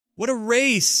What a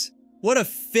race! What a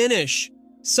finish!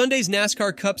 Sunday's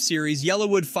NASCAR Cup Series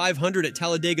Yellowwood 500 at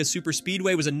Talladega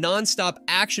Superspeedway was a non-stop,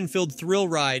 action-filled thrill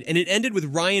ride, and it ended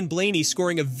with Ryan Blaney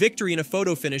scoring a victory in a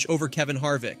photo finish over Kevin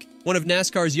Harvick. One of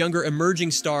NASCAR's younger emerging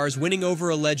stars winning over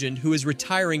a legend who is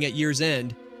retiring at year's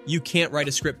end. You can't write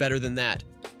a script better than that.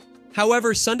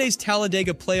 However, Sunday's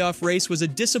Talladega playoff race was a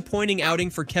disappointing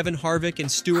outing for Kevin Harvick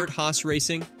and Stewart-Haas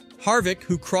Racing. Harvick,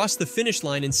 who crossed the finish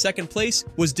line in second place,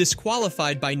 was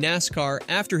disqualified by NASCAR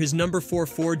after his number 4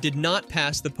 Ford did not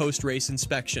pass the post-race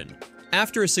inspection.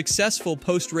 After a successful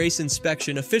post-race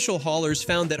inspection, official haulers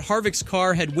found that Harvick's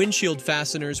car had windshield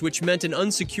fasteners, which meant an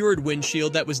unsecured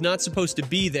windshield that was not supposed to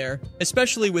be there,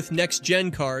 especially with next-gen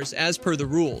cars, as per the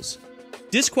rules.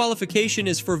 Disqualification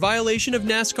is for violation of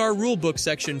NASCAR Rulebook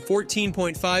Section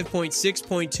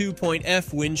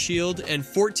 14.5.6.2.F windshield and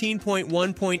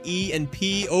 14.1.E and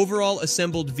P overall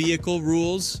assembled vehicle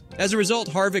rules. As a result,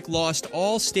 Harvick lost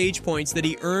all stage points that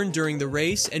he earned during the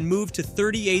race and moved to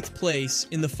 38th place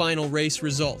in the final race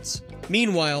results.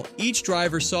 Meanwhile, each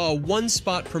driver saw a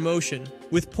one-spot promotion,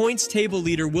 with points table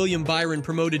leader William Byron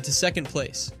promoted to second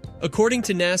place. According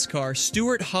to NASCAR,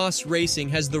 Stewart-Haas Racing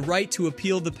has the right to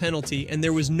appeal the penalty, and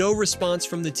there was no response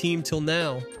from the team till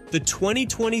now. The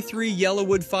 2023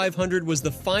 Yellowwood 500 was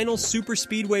the final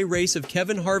superspeedway race of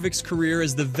Kevin Harvick's career,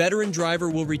 as the veteran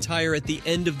driver will retire at the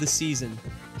end of the season.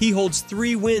 He holds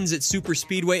 3 wins at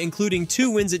Superspeedway, including 2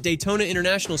 wins at Daytona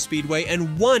International Speedway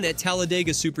and 1 at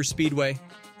Talladega Superspeedway.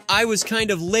 I was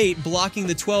kind of late blocking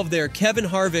the 12 there, Kevin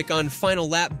Harvick on final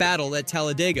lap battle at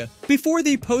Talladega. Before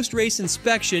the post-race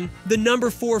inspection, the number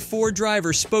 4 Ford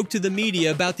driver spoke to the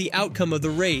media about the outcome of the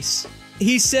race.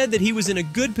 He said that he was in a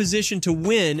good position to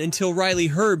win until Riley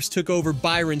Herbst took over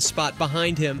Byron's spot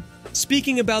behind him.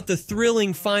 Speaking about the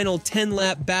thrilling final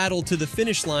 10-lap battle to the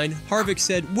finish line, Harvick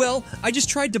said, "Well, I just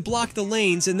tried to block the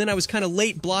lanes, and then I was kind of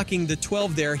late blocking the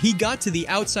 12 there. He got to the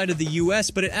outside of the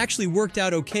US, but it actually worked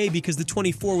out okay because the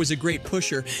 24 was a great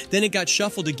pusher. Then it got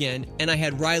shuffled again, and I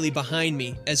had Riley behind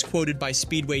me," as quoted by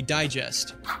Speedway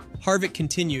Digest. Harvick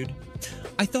continued,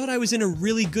 "I thought I was in a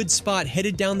really good spot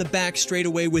headed down the back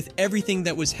straightaway with everything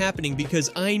that was happening because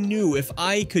I knew if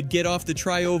I could get off the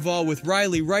tri-oval with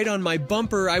Riley right on my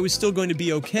bumper, I was still going to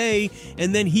be okay,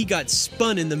 and then he got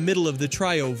spun in the middle of the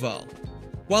tri-oval."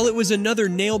 While it was another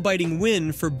nail-biting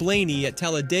win for Blaney at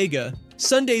Talladega,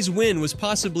 Sunday's win was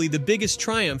possibly the biggest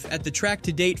triumph at the track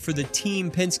to date for the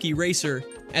Team Penske racer,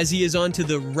 as he is on to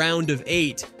the round of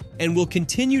 8 and will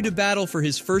continue to battle for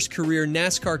his first career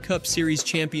NASCAR Cup Series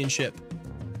championship.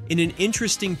 In an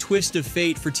interesting twist of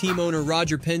fate for team owner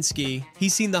Roger Penske,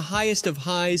 he's seen the highest of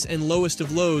highs and lowest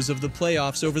of lows of the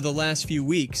playoffs over the last few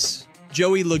weeks.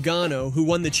 Joey Logano, who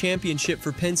won the championship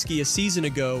for Penske a season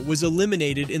ago, was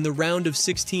eliminated in the round of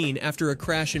 16 after a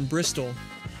crash in Bristol.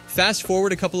 Fast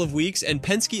forward a couple of weeks, and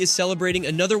Penske is celebrating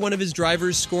another one of his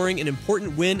drivers scoring an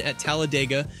important win at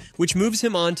Talladega, which moves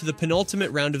him on to the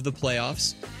penultimate round of the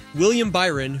playoffs. William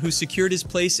Byron, who secured his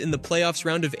place in the playoffs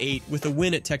round of 8 with a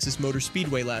win at Texas Motor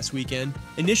Speedway last weekend,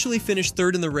 initially finished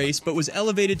third in the race but was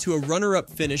elevated to a runner-up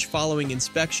finish following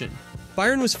inspection.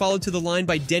 Byron was followed to the line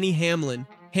by Denny Hamlin.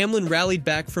 Hamlin rallied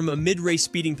back from a mid-race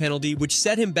speeding penalty, which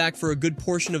set him back for a good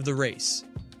portion of the race.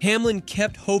 Hamlin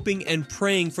kept hoping and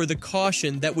praying for the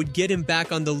caution that would get him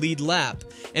back on the lead lap,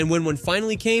 and when one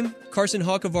finally came, Carson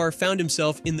Hocevar found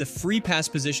himself in the free pass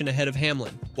position ahead of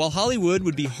Hamlin. While Hollywood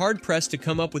would be hard-pressed to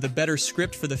come up with a better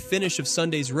script for the finish of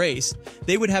Sunday's race,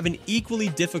 they would have an equally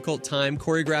difficult time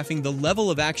choreographing the level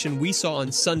of action we saw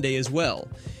on Sunday as well.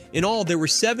 In all, there were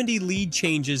 70 lead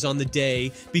changes on the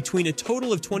day between a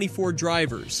total of 24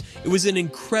 drivers. It was an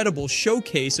incredible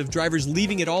showcase of drivers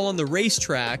leaving it all on the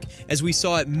racetrack, as we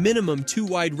saw at minimum 2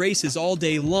 wide races all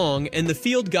day long, and the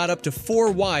field got up to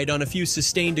 4 wide on a few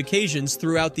sustained occasions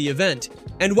throughout the event.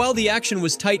 And while the action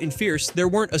was tight and fierce, there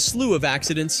weren't a slew of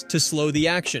accidents to slow the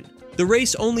action. The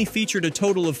race only featured a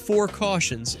total of 4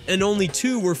 cautions, and only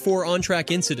 2 were for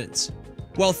on-track incidents.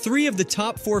 While 3 of the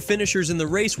top 4 finishers in the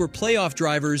race were playoff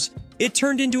drivers, it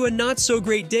turned into a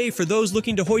not-so-great day for those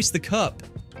looking to hoist the cup.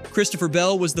 Christopher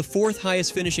Bell was the 4th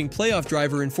highest finishing playoff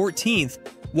driver and 14th,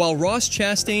 while Ross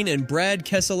Chastain and Brad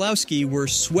Keselowski were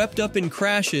swept up in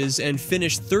crashes and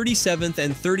finished 37th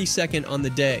and 32nd on the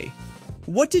day.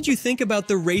 What did you think about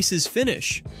the race's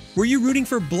finish? Were you rooting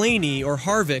for Blaney or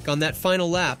Harvick on that final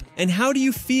lap? And how do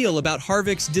you feel about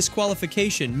Harvick's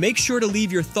disqualification? Make sure to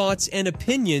leave your thoughts and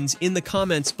opinions in the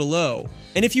comments below.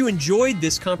 And if you enjoyed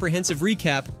this comprehensive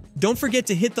recap, don't forget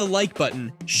to hit the like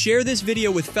button, share this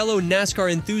video with fellow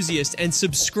NASCAR enthusiasts, and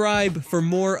subscribe for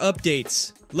more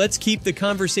updates. Let's keep the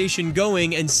conversation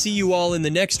going and see you all in the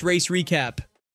next race recap.